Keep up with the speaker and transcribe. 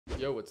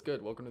Yo, what's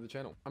good? Welcome to the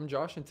channel. I'm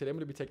Josh, and today I'm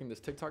going to be taking this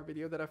TikTok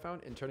video that I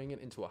found and turning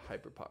it into a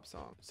hyperpop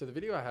song. So the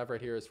video I have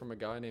right here is from a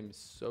guy named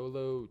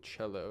Solo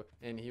Cello,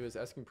 and he was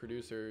asking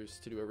producers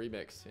to do a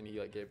remix, and he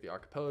like gave the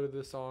acapella to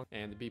the song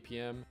and the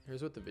BPM.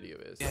 Here's what the video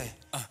is. Yeah,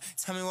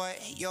 tell me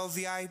what your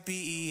VIP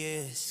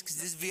is,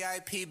 cause this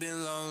VIP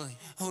been lonely.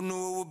 Who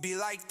knew it would be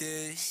like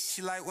this?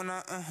 She like when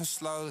I her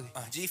slowly.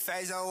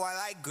 G-Phase, oh, I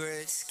like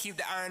grits. Keep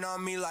the iron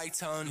on me like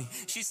Tony.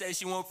 She said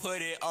she won't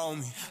put it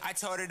on me. I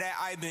told her that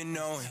I've been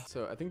knowing.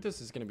 So I think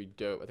this is gonna be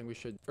dope. I think we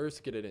should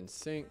first get it in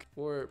sync,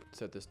 or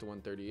set this to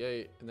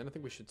 138, and then I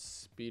think we should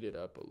speed it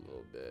up a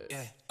little bit.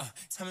 Yeah,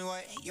 tell me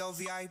what your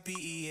VIP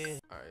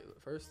is. Alright,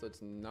 first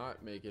let's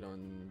not make it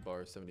on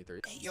bar 73.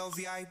 Your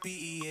VIP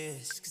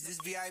is, cause this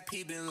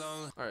VIP been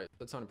lonely. Alright,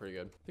 that sounded pretty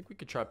good. I think we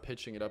could try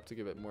pitching it up to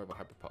give it more of a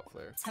hyperpop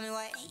flair. Tell me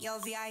what your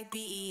VIP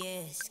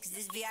is, cause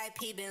this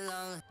VIP been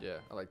lonely. Yeah,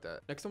 I like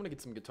that. Next, I'm gonna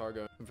get some guitar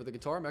going. And for the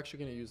guitar, I'm actually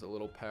gonna use a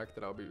little pack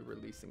that I'll be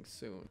releasing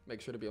soon.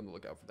 Make sure to be on the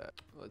lookout for that.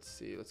 Let's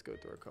see, let's go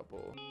through a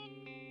couple.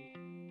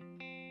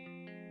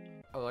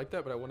 I like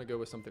that, but I want to go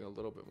with something a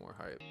little bit more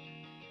hype.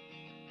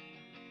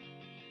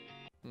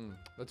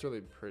 That's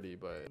really pretty,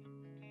 but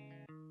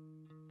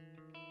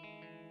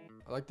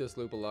I like this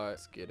loop a lot.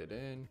 Let's get it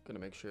in. Gonna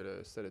make sure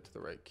to set it to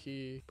the right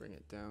key. Bring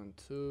it down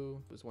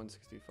to, it was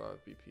 165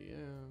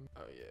 BPM.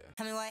 Oh yeah.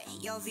 Tell me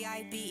what your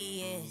VIP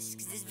is,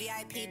 cause this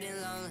VIP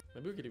been lonely.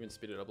 Maybe we could even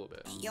speed it up a little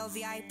bit. Your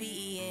VIP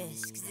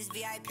is, cause this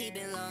VIP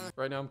been lonely.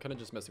 Right now, I'm kind of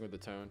just messing with the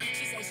tone.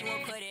 She said she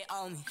won't put it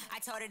on me. I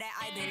told her that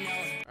I've been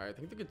knowing. Alright, I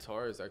think the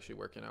guitar is actually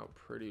working out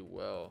pretty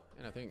well.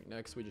 And I think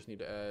next we just need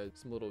to add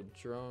some little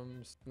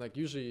drums. Like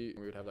usually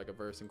we would have like a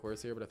verse and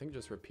chorus here, but I think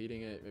just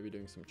repeating it, maybe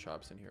doing some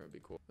chops in here would be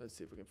cool. Let's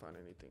see if we can find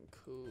anything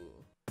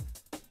cool.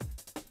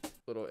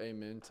 Little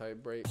amen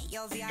type break.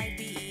 Your VIP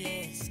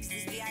is, cause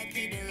this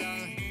VIP been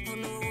lonely. Who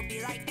knew it would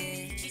be like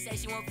this? She said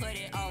she won't put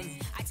it on me.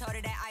 I told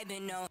her that I've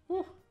been knowing.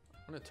 Whew.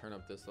 I'm gonna turn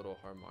up this little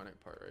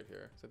harmonic part right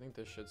here, so I think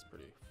this shit's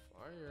pretty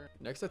fire.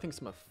 Next, I think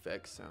some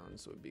effect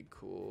sounds would be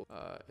cool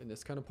in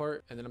this kind of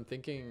part. And then I'm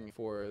thinking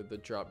for the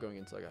drop going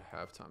into like a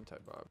halftime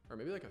type vibe, or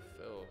maybe like a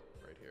fill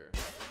right here.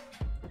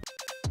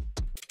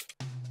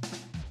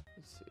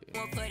 Let's see.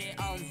 Won't put it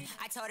on me.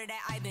 I told her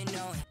that I've been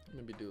knowing.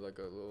 Maybe do like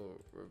a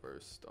little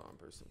reverse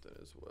stomp or something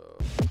as well.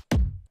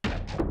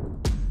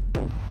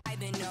 I've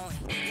been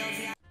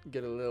knowing.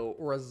 Get a little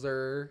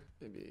reserve.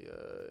 Maybe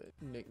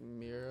Nick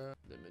Mira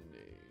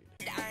Lemonade.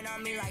 The iron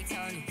on me like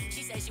Tony.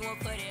 She said she won't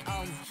put it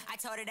on me. I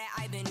told her that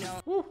I've been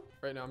knowing. Woo.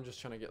 Right now I'm just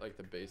trying to get like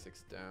the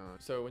basics down.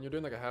 So when you're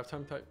doing like a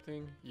halftime type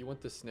thing, you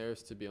want the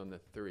snares to be on the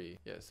 3.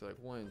 Yeah, so like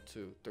 1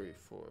 2 3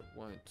 4,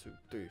 1 2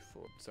 3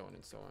 4, so on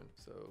and so on.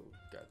 So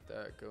got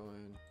that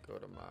going. Go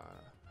to my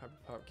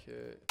Hyperpop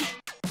kit.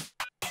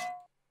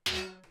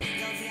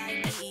 Your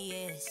VIP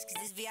is, cause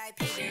this VIP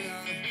been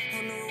lonely.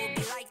 Who knew it would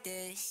be like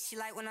this? She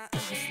like when I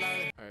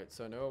slowly. Alright,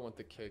 so I know I want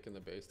the kick and the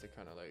bass to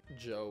kind of like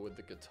gel with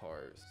the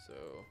guitars, so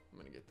I'm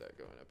gonna get that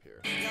going up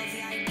here. Your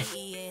VIP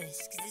is,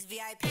 cause this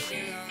VIP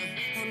been lonely.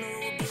 Who knew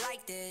it would be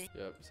like this?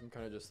 Yep, so I'm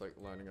kind of just like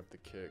lining up the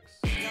kicks.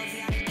 Your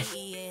VIP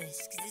is,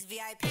 cause this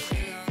VIP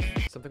been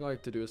lonely. Something I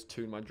like to do is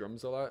tune my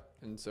drums a lot,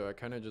 and so I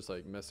kind of just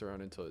like mess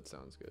around until it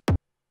sounds good.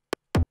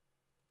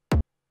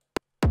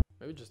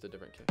 Maybe just a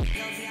different kick.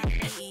 Your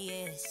VIP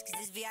is, cause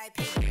this VIP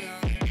been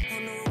lonely. Who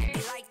knew it would be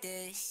like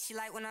this? She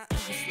like when I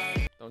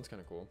slowly. That one's kind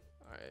of cool.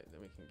 Alright,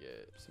 then we can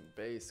get some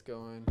bass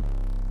going.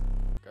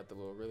 Got the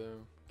little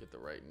rhythm, get the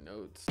right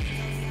notes.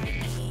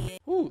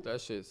 Ooh, that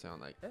shit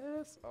sound like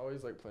ass. I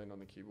always like playing on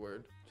the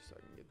keyboard, just so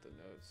I can get the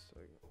notes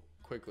like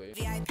quickly.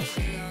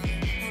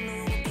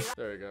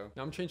 There we go.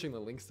 Now I'm changing the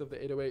lengths of the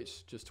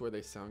 808s just to where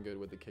they sound good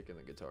with the kick and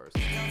the guitars.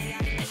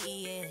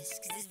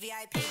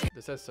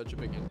 This has such a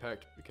big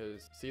impact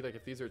because see, like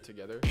if these are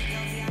together,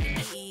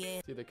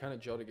 see they kind of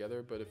gel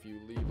together, but if you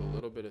leave a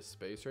little bit of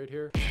space right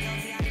here,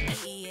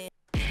 I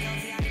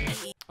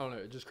don't know,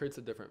 it just creates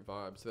a different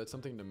vibe. So that's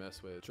something to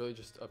mess with. It's really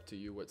just up to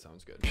you what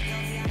sounds good.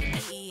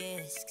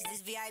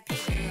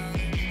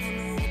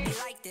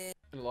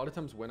 And a lot of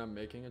times when I'm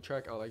making a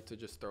track, I like to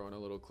just throw in a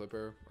little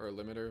clipper or a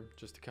limiter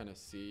just to kind of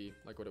see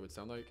like what it would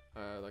sound like.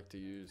 I like to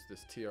use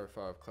this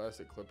TR5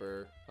 classic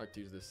clipper. I like to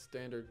use this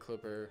standard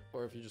clipper.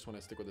 Or if you just want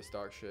to stick with the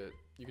stock shit,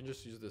 you can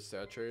just use this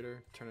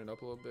saturator, turn it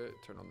up a little bit,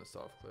 turn on the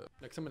soft clip.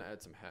 Next, I'm gonna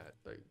add some hat,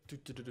 like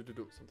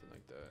something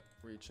like that.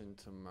 Reach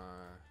into my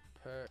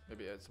pack,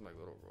 maybe add some like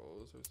little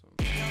rolls or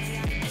something.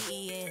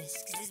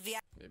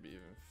 Maybe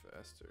even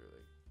faster,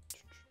 like.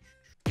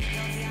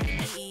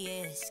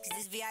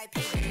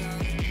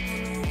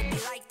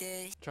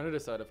 Trying to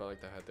decide if I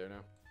like the hat there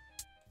now.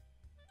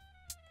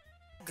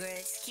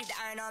 Keep the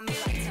iron on me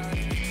like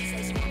Tony. She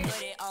said she won't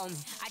put it on me.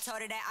 I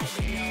told her that I've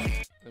been knowing.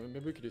 And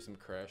maybe we could do some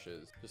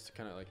crashes just to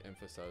kind of like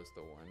emphasize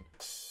the one.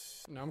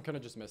 Now I'm kind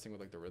of just messing with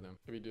like the rhythm.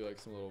 Maybe do like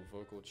some little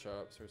vocal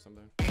chops or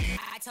something.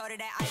 I told her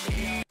that I've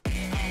been knowing.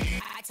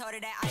 I told her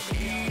that I've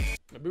been knowing.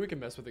 Maybe we can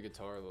mess with the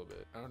guitar a little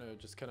bit. I don't know,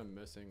 just kind of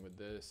messing with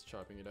this,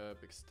 chopping it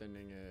up,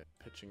 extending it,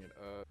 pitching it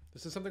up.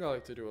 This is something I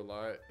like to do a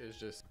lot, is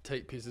just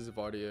take pieces of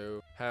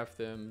audio, half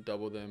them,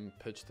 double them,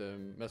 pitch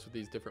them, mess with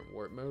these different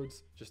warp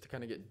modes just to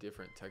kind of get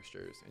different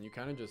textures. And you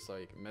kind of just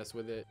like mess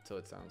with it till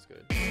it sounds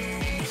good.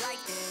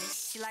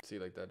 See,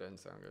 like that doesn't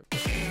sound good.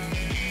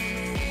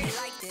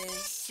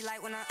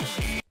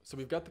 So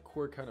we've got the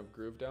chord kind of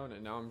grooved down,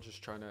 and now I'm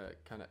just trying to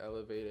kind of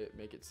elevate it,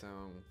 make it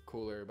sound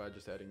cooler by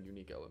just adding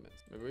unique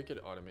elements. Maybe we could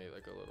automate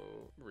like a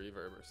little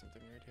reverb or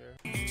something right here.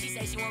 She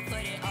said she won't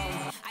put it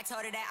on. I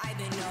told her that I've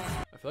been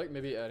known. I feel like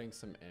maybe adding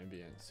some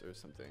ambience or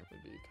something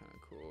would be kind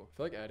of cool. I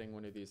feel like adding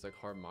one of these like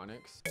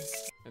harmonics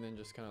and then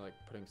just kind of like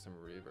putting some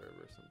reverb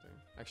or something.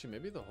 Actually,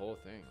 maybe the whole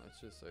thing. Let's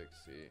just like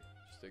see.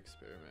 Just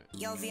experiment.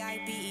 Yo,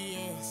 VIP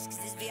is, cause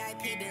this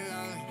VIP been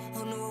lonely.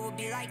 Who knew it would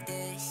be like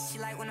this? She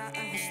like when I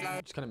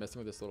slow. Just kind of messing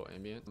with this little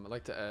ambient. I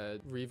like to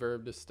add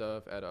reverb to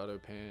stuff, add auto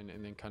pan,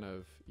 and then kind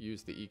of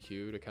use the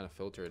EQ to kind of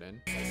filter it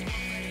in.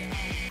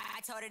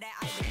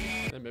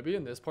 And maybe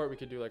in this part we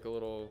could do like a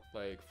little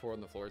like 4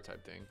 on the floor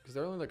type thing, because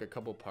there are only like a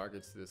couple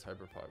pockets to this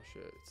hyperpop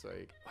shit. It's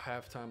like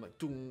halftime like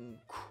doom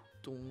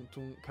doom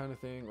doom kind of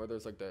thing, or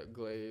there's like that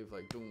glaive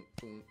like doom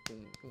doom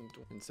doom doom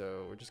doom. And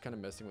so we're just kind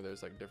of messing with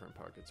those like different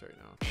pockets right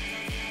now.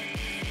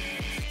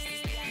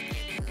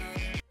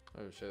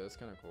 Oh shit, that's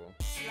kind of cool.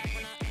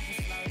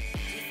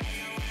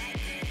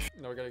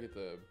 Now we gotta get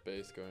the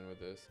bass going with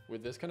this.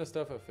 With this kind of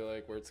stuff, I feel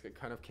like where it's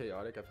kind of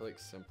chaotic, I feel like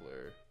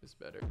simpler is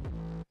better.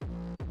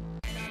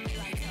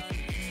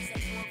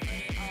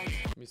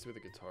 Let me see with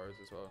the guitars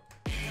as well.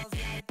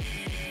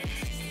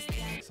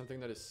 Something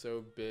that is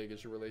so big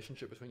is your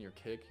relationship between your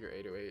kick, your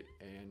 808,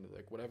 and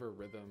like whatever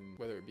rhythm,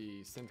 whether it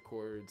be synth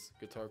chords,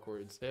 guitar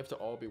chords, they have to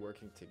all be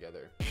working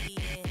together.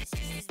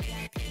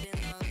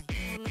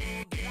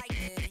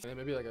 And then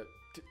maybe like a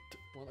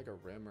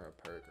rim or a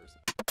perk or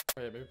something.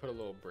 Oh yeah, maybe put a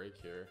little break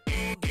here.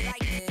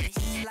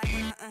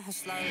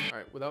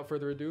 Alright, without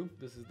further ado,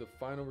 this is the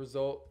final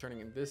result, turning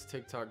in this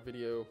TikTok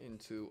video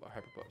into a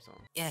hyperpop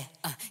song. Yeah,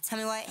 tell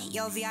me what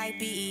your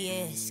VIP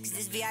is, cause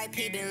this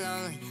VIP been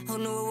lonely. Who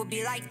knew it would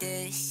be like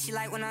this? She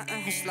like when I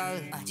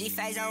slowly.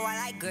 G-Phase oh I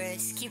like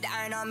grits, keep the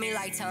iron on me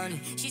like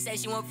Tony. She said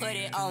she won't put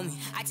it on me,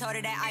 I told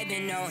her that I've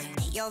been knowing.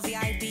 Your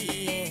VIP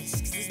is,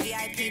 cause this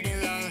VIP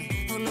been lonely.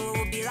 Who knew it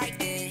would be like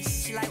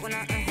this? She like when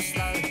I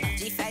slowly.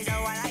 G-Phase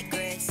oh I like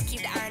grits,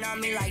 keep the iron on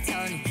me like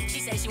Tony.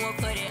 She said she won't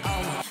put it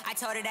on me, I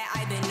told her that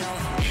I've been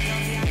knowing.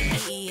 Your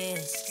VIP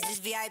is, cause this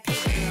VIP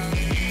been lonely.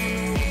 Who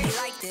knew it would be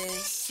like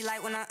this? She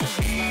like when I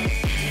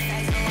slowly.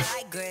 G-Phase oh I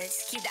like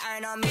grits, keep the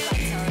iron on me like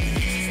Tony.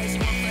 She said she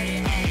won't put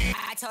it on me,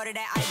 I told her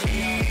that I've been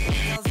knowing.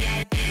 Your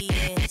VIP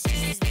is,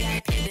 cause this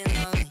VIP been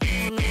lonely.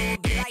 Who knew it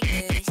would be like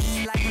this?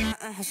 She like when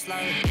I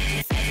slowly.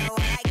 G-Phase oh I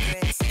like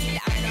grits, keep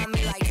the iron on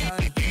me like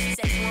Tony. She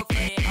said she won't put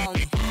it on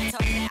me, I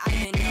told her that I've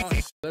been knowing.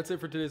 That's it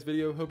for today's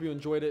video. Hope you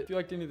enjoyed it. If you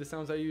liked any of the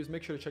sounds I use,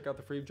 make sure to check out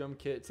the free drum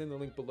kit. It's in the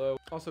link below.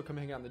 Also, come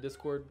hang out in the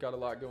Discord. Got a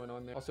lot going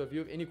on there. Also, if you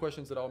have any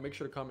questions at all, make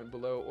sure to comment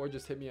below or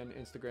just hit me on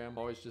Instagram.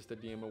 Always just a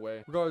DM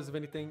away. Regardless of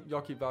anything,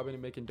 y'all keep vibing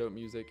and making dope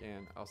music,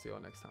 and I'll see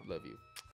y'all next time. Love you.